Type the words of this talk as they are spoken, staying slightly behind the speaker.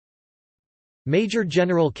Major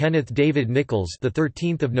General Kenneth David Nichols, the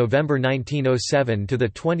 13th of November 1907 to the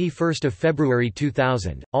 21st of February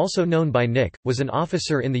 2000, also known by Nick, was an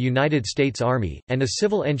officer in the United States Army and a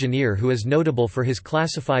civil engineer who is notable for his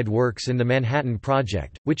classified works in the Manhattan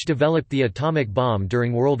Project, which developed the atomic bomb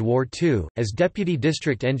during World War II, as deputy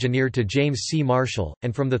district engineer to James C. Marshall,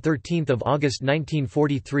 and from the 13th of August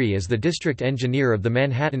 1943 as the district engineer of the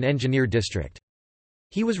Manhattan Engineer District.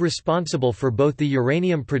 He was responsible for both the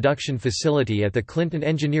uranium production facility at the Clinton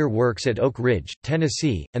Engineer Works at Oak Ridge,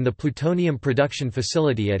 Tennessee, and the plutonium production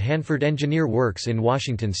facility at Hanford Engineer Works in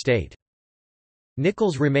Washington state.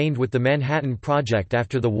 Nichols remained with the Manhattan Project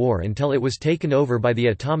after the war until it was taken over by the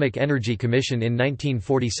Atomic Energy Commission in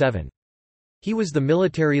 1947. He was the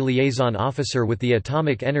military liaison officer with the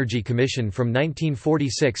Atomic Energy Commission from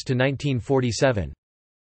 1946 to 1947.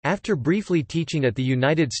 After briefly teaching at the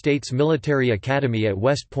United States Military Academy at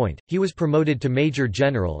West Point, he was promoted to Major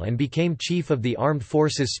General and became Chief of the Armed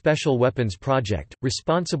Forces Special Weapons Project,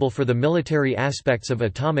 responsible for the military aspects of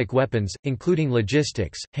atomic weapons, including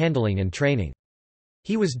logistics, handling and training.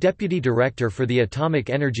 He was Deputy Director for the Atomic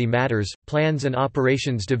Energy Matters, Plans and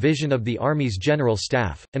Operations Division of the Army's General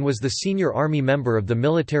Staff, and was the senior Army member of the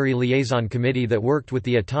Military Liaison Committee that worked with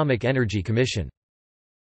the Atomic Energy Commission.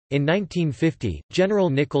 In 1950, General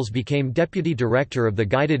Nichols became Deputy Director of the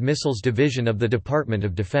Guided Missiles Division of the Department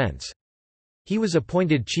of Defense. He was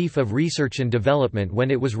appointed Chief of Research and Development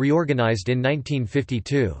when it was reorganized in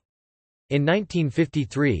 1952. In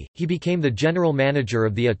 1953, he became the General Manager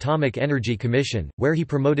of the Atomic Energy Commission, where he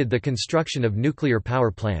promoted the construction of nuclear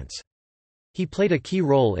power plants. He played a key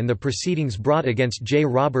role in the proceedings brought against J.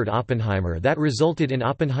 Robert Oppenheimer that resulted in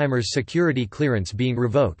Oppenheimer's security clearance being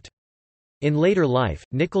revoked. In later life,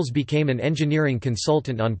 Nichols became an engineering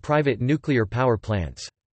consultant on private nuclear power plants.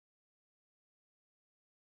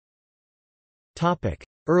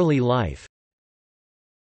 Early life.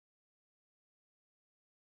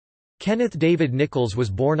 Kenneth David Nichols was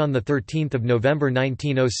born on 13 November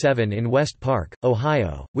 1907 in West Park,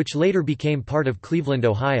 Ohio, which later became part of Cleveland,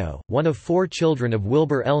 Ohio, one of 4 children of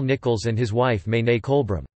Wilbur L. Nichols and his wife May Nay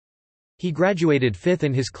Colbram. He graduated 5th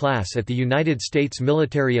in his class at the United States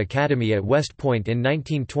Military Academy at West Point in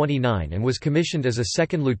 1929 and was commissioned as a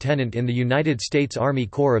second lieutenant in the United States Army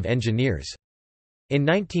Corps of Engineers. In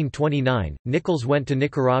 1929, Nichols went to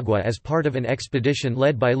Nicaragua as part of an expedition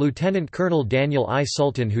led by Lieutenant Colonel Daniel I.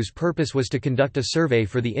 Sultan, whose purpose was to conduct a survey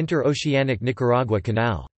for the interoceanic Nicaragua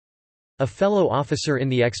Canal. A fellow officer in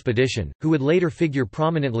the expedition, who would later figure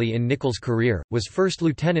prominently in Nichols' career, was First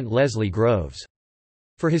Lieutenant Leslie Groves.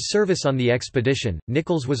 For his service on the expedition,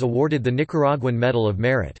 Nichols was awarded the Nicaraguan Medal of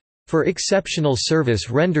Merit, "for exceptional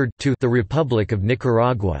service rendered to the Republic of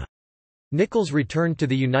Nicaragua." Nichols returned to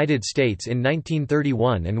the United States in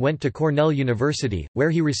 1931 and went to Cornell University,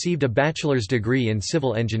 where he received a bachelor's degree in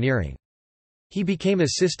civil engineering. He became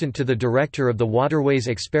assistant to the director of the Waterways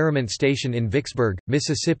Experiment Station in Vicksburg,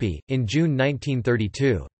 Mississippi, in June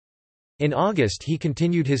 1932. In August he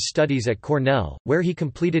continued his studies at Cornell, where he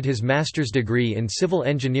completed his master's degree in civil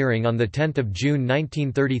engineering on 10 June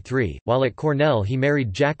 1933. While at Cornell he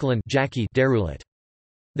married Jacqueline Jackie Deroulet.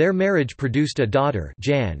 Their marriage produced a daughter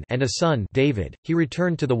Jan and a son David. He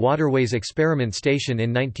returned to the Waterways Experiment Station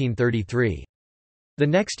in 1933. The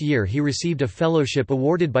next year he received a fellowship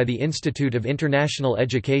awarded by the Institute of International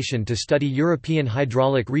Education to study European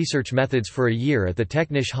hydraulic research methods for a year at the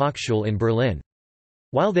Technische Hochschule in Berlin.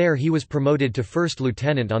 While there he was promoted to first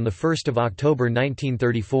lieutenant on 1 October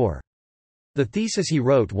 1934. The thesis he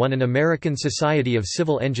wrote won an American Society of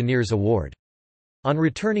Civil Engineers award. On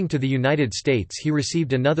returning to the United States he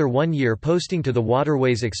received another one-year posting to the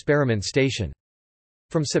Waterways Experiment Station.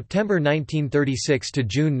 From September 1936 to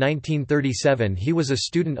June 1937 he was a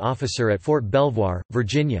student officer at Fort Belvoir,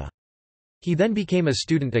 Virginia. He then became a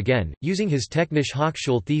student again, using his Technische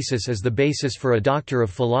Hochschule thesis as the basis for a Doctor of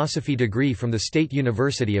Philosophy degree from the State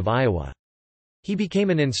University of Iowa. He became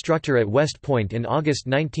an instructor at West Point in August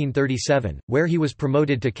 1937, where he was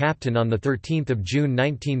promoted to captain on 13 June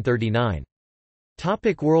 1939.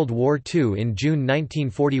 World War II. In June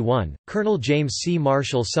 1941, Colonel James C.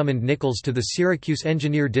 Marshall summoned Nichols to the Syracuse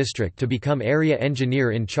Engineer District to become area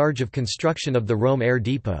engineer in charge of construction of the Rome Air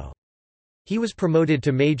Depot. He was promoted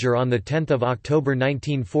to major on 10 October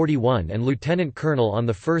 1941 and lieutenant colonel on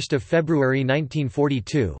 1 February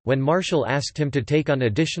 1942, when Marshall asked him to take on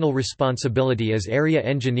additional responsibility as area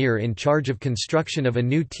engineer in charge of construction of a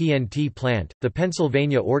new TNT plant, the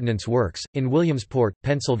Pennsylvania Ordnance Works, in Williamsport,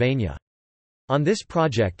 Pennsylvania. On this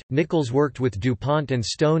project, Nichols worked with DuPont and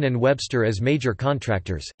Stone and Webster as major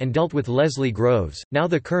contractors, and dealt with Leslie Groves, now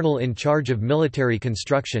the colonel in charge of military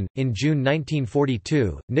construction. In June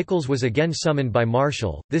 1942, Nichols was again summoned by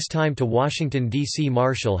Marshall, this time to Washington, D.C.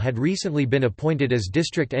 Marshall had recently been appointed as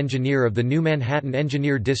district engineer of the new Manhattan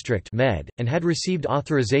Engineer District (MED), and had received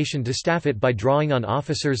authorization to staff it by drawing on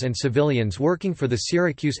officers and civilians working for the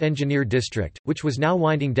Syracuse Engineer District, which was now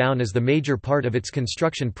winding down as the major part of its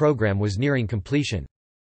construction program was nearing completion.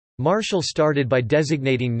 Marshall started by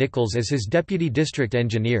designating Nichols as his deputy district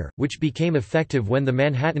engineer, which became effective when the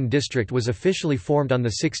Manhattan District was officially formed on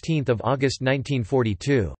 16 August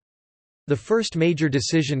 1942. The first major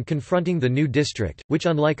decision confronting the new district, which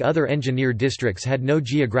unlike other engineer districts had no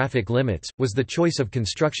geographic limits, was the choice of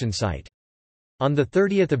construction site. On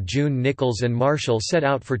 30 June Nichols and Marshall set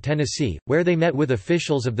out for Tennessee, where they met with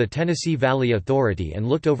officials of the Tennessee Valley Authority and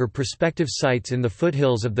looked over prospective sites in the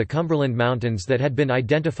foothills of the Cumberland Mountains that had been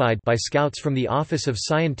identified by scouts from the Office of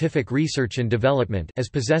Scientific Research and Development as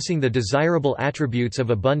possessing the desirable attributes of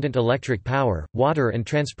abundant electric power, water and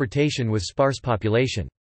transportation with sparse population.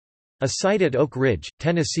 A site at Oak Ridge,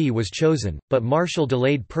 Tennessee was chosen, but Marshall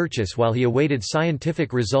delayed purchase while he awaited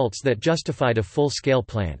scientific results that justified a full-scale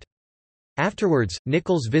plant. Afterwards,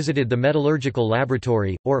 Nichols visited the Metallurgical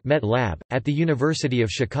Laboratory, or Met Lab, at the University of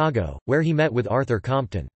Chicago, where he met with Arthur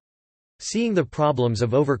Compton. Seeing the problems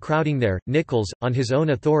of overcrowding there, Nichols, on his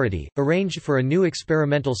own authority, arranged for a new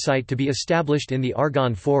experimental site to be established in the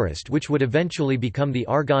Argonne Forest, which would eventually become the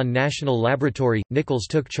Argonne National Laboratory. Nichols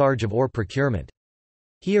took charge of ore procurement.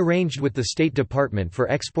 He arranged with the State Department for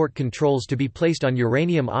export controls to be placed on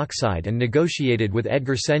uranium oxide and negotiated with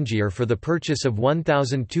Edgar Sengier for the purchase of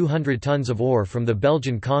 1,200 tons of ore from the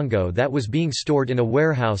Belgian Congo that was being stored in a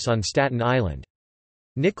warehouse on Staten Island.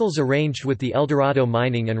 Nichols arranged with the Eldorado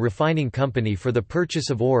Mining and Refining Company for the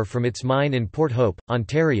purchase of ore from its mine in Port Hope,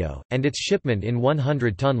 Ontario, and its shipment in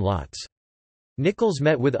 100-ton lots. Nichols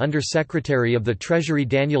met with Under-Secretary of the Treasury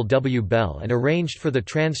Daniel W. Bell and arranged for the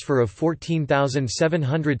transfer of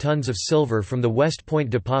 14,700 tons of silver from the West Point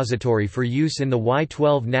Depository for use in the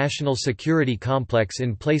Y-12 National Security Complex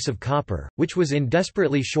in place of copper, which was in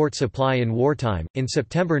desperately short supply in wartime. In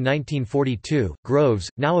September 1942, Groves,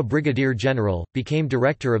 now a brigadier general, became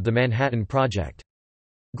director of the Manhattan Project.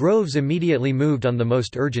 Groves immediately moved on the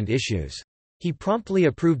most urgent issues. He promptly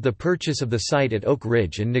approved the purchase of the site at Oak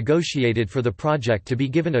Ridge and negotiated for the project to be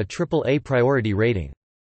given a AAA priority rating.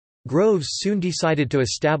 Groves soon decided to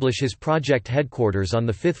establish his project headquarters on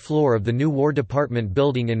the fifth floor of the new War Department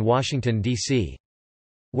building in Washington, D.C.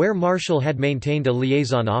 Where Marshall had maintained a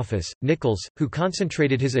liaison office, Nichols, who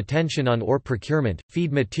concentrated his attention on ore procurement,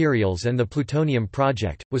 feed materials and the plutonium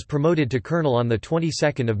project, was promoted to colonel on the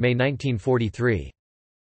 22nd of May 1943.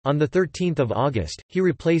 On 13 August, he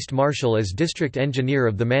replaced Marshall as district engineer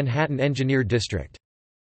of the Manhattan Engineer District.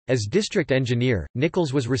 As district engineer,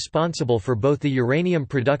 Nichols was responsible for both the uranium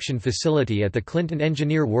production facility at the Clinton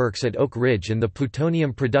Engineer Works at Oak Ridge and the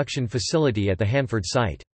plutonium production facility at the Hanford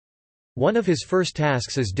site. One of his first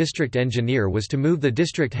tasks as district engineer was to move the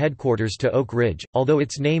district headquarters to Oak Ridge, although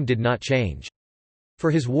its name did not change. For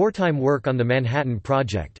his wartime work on the Manhattan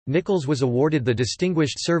Project, Nichols was awarded the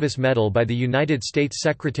Distinguished Service Medal by the United States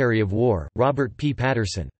Secretary of War, Robert P.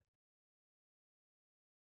 Patterson.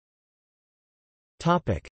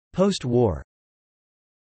 Post-war.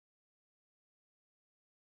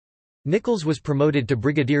 Nichols was promoted to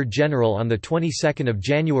brigadier general on the 22nd of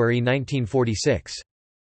January 1946.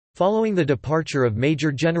 Following the departure of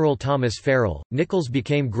Major General Thomas Farrell, Nichols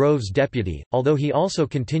became Groves' deputy, although he also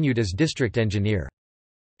continued as district engineer.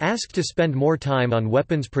 Asked to spend more time on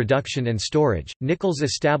weapons production and storage, Nichols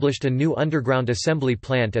established a new underground assembly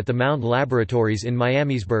plant at the Mound Laboratories in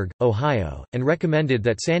Miamisburg, Ohio, and recommended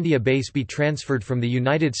that Sandia Base be transferred from the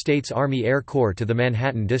United States Army Air Corps to the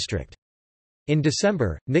Manhattan District. In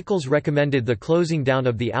December, Nichols recommended the closing down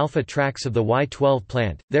of the alpha tracks of the Y-12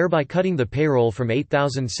 plant, thereby cutting the payroll from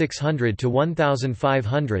 8,600 to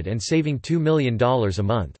 1,500 and saving $2 million a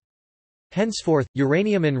month. Henceforth,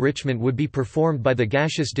 uranium enrichment would be performed by the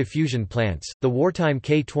gaseous diffusion plants, the wartime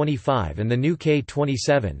K-25 and the new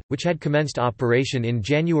K-27, which had commenced operation in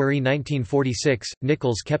January 1946.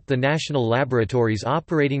 Nichols kept the national laboratories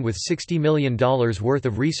operating with $60 million worth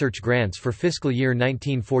of research grants for fiscal year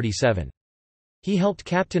 1947. He helped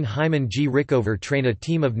Captain Hyman G. Rickover train a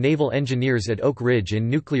team of naval engineers at Oak Ridge in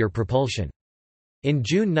nuclear propulsion. In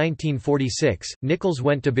June 1946, Nichols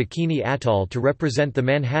went to Bikini Atoll to represent the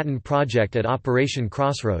Manhattan Project at Operation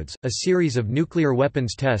Crossroads, a series of nuclear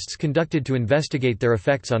weapons tests conducted to investigate their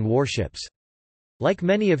effects on warships. Like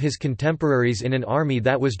many of his contemporaries in an army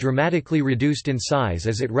that was dramatically reduced in size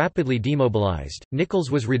as it rapidly demobilized,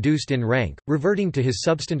 Nichols was reduced in rank, reverting to his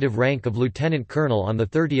substantive rank of lieutenant colonel on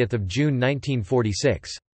 30 June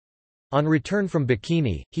 1946. On return from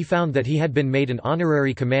Bikini, he found that he had been made an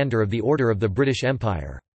honorary commander of the Order of the British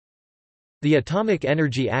Empire. The Atomic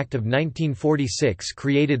Energy Act of 1946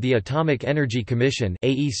 created the Atomic Energy Commission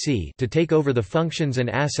 (AEC) to take over the functions and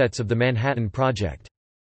assets of the Manhattan Project.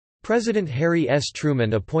 President Harry S.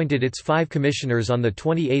 Truman appointed its 5 commissioners on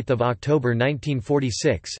 28 October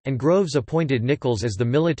 1946, and Groves appointed Nichols as the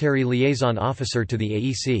military liaison officer to the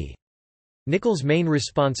AEC. Nichols' main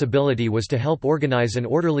responsibility was to help organize an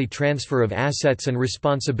orderly transfer of assets and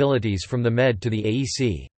responsibilities from the MED to the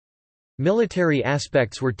AEC. Military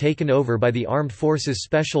aspects were taken over by the Armed Forces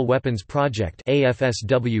Special Weapons Project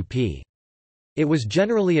 (AFSWP). It was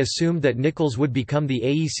generally assumed that Nichols would become the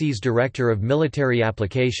AEC's Director of Military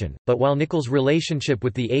Application, but while Nichols' relationship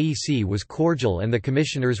with the AEC was cordial and the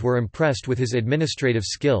commissioners were impressed with his administrative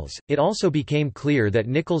skills, it also became clear that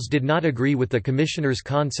Nichols did not agree with the commissioners'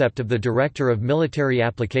 concept of the Director of Military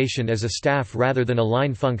Application as a staff rather than a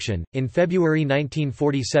line function. In February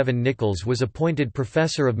 1947, Nichols was appointed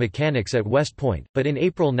Professor of Mechanics at West Point, but in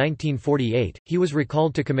April 1948, he was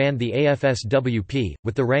recalled to command the AFSWP,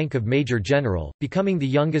 with the rank of Major General, becoming the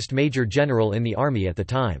youngest major general in the Army at the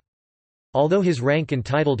time. Although his rank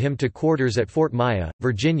entitled him to quarters at Fort Myer,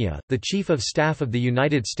 Virginia, the Chief of Staff of the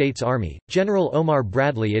United States Army, General Omar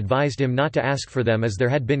Bradley advised him not to ask for them as there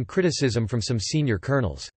had been criticism from some senior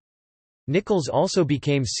colonels. Nichols also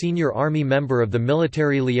became senior Army member of the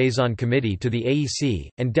Military Liaison Committee to the AEC,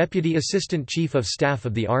 and Deputy Assistant Chief of Staff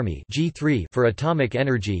of the Army (G3) for Atomic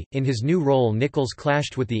Energy. In his new role, Nichols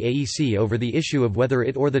clashed with the AEC over the issue of whether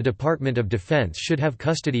it or the Department of Defense should have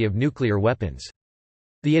custody of nuclear weapons.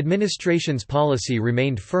 The administration's policy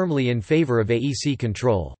remained firmly in favor of AEC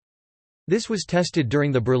control. This was tested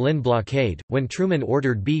during the Berlin blockade, when Truman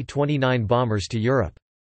ordered B-29 bombers to Europe.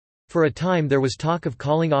 For a time there was talk of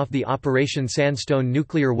calling off the Operation Sandstone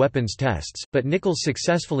nuclear weapons tests, but Nichols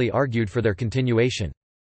successfully argued for their continuation.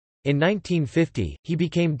 In 1950, he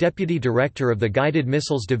became Deputy Director of the Guided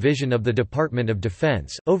Missiles Division of the Department of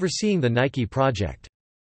Defense, overseeing the Nike project.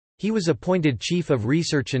 He was appointed Chief of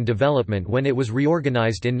Research and Development when it was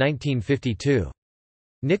reorganized in 1952.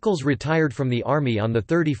 Nichols retired from the Army on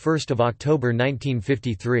 31 October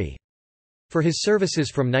 1953. For his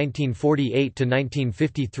services from 1948 to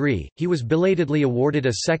 1953, he was belatedly awarded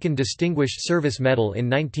a Second Distinguished Service Medal in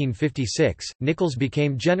 1956. Nichols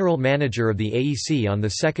became General Manager of the AEC on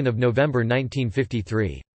 2 November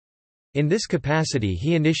 1953. In this capacity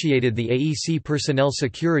he initiated the AEC Personnel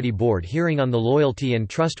Security Board hearing on the loyalty and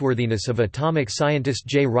trustworthiness of atomic scientist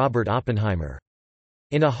J. Robert Oppenheimer.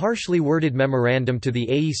 In a harshly worded memorandum to the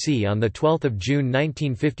AEC on 12 June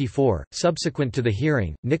 1954, subsequent to the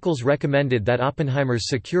hearing, Nichols recommended that Oppenheimer's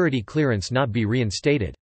security clearance not be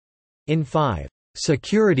reinstated. In 5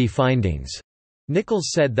 security findings, Nichols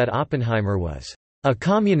said that Oppenheimer was a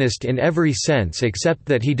communist in every sense except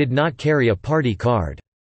that he did not carry a party card,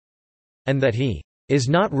 and that he is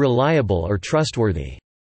not reliable or trustworthy.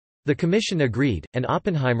 The commission agreed, and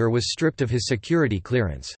Oppenheimer was stripped of his security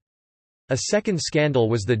clearance. A second scandal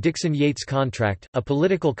was the Dixon-Yates contract, a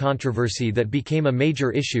political controversy that became a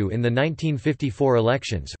major issue in the 1954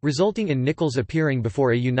 elections, resulting in Nichols appearing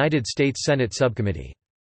before a United States Senate subcommittee.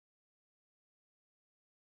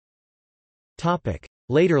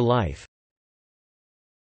 Later life.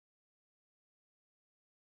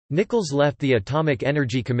 Nichols left the Atomic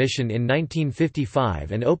Energy Commission in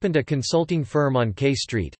 1955 and opened a consulting firm on K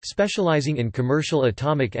Street, specializing in commercial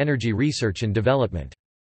atomic energy research and development.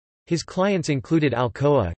 His clients included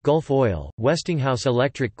Alcoa, Gulf Oil, Westinghouse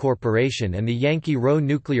Electric Corporation and the Yankee Row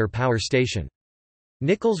Nuclear Power Station.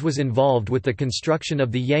 Nichols was involved with the construction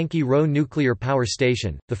of the Yankee Row Nuclear Power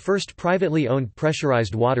Station, the first privately owned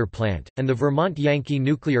pressurized water plant, and the Vermont Yankee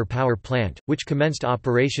Nuclear Power Plant, which commenced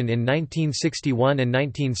operation in 1961 and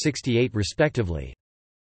 1968 respectively.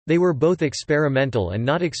 They were both experimental and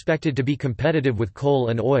not expected to be competitive with coal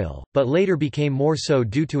and oil, but later became more so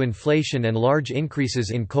due to inflation and large increases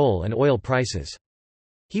in coal and oil prices.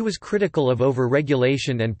 He was critical of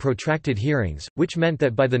over-regulation and protracted hearings, which meant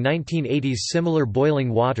that by the 1980s similar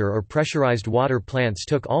boiling water or pressurized water plants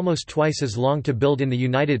took almost twice as long to build in the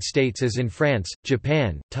United States as in France,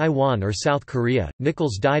 Japan, Taiwan or South Korea.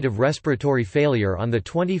 Nichols died of respiratory failure on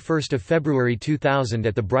 21 February 2000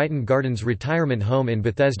 at the Brighton Gardens retirement home in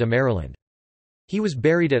Bethesda, Maryland. He was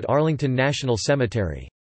buried at Arlington National Cemetery.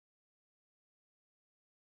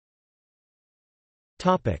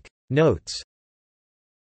 Notes.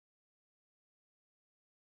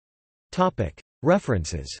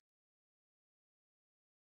 References.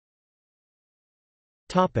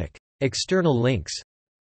 External links.